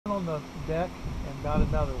on the deck and got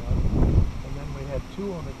another one, and then we had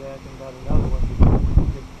two on the deck and got another one before we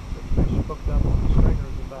could get the fish hooked up on the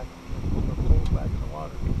stringers and back and pulled back in the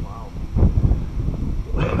water. Wow.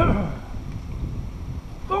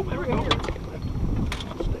 Oh, there we go.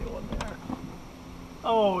 Stay on there.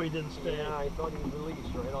 Oh, he didn't stay. Yeah, I thought he was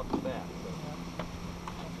released right off the bat. So.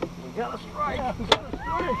 We got a strike. Yeah, we got a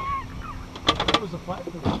strike. That was a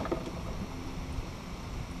flatfish. That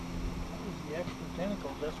was the extra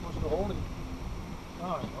tentacles. That's supposed to hold him.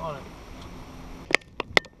 Oh, I'm on it.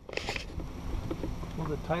 Well,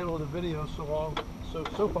 the title of the video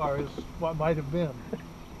so far is What Might Have Been.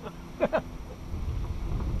 You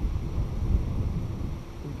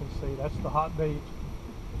can see that's the hot bait.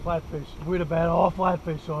 Flatfish. If we'd have had all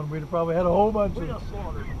flatfish on, we'd have probably had a whole bunch of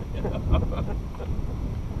slaughtered.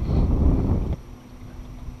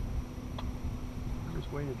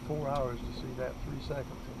 Just waited 4 hours to see that 3 seconds.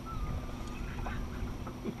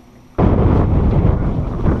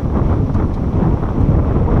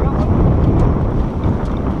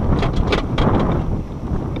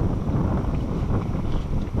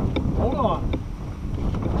 Hold on.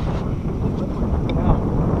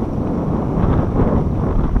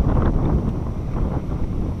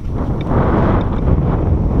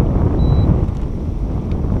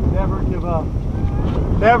 Never give up.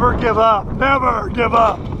 Never give up. Never give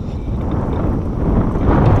up.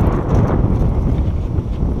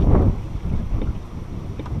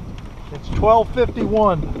 It's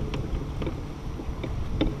 12:51.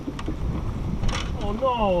 Oh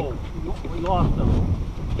no! We lost them.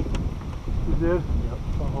 You did? Yep.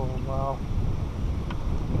 Oh wow.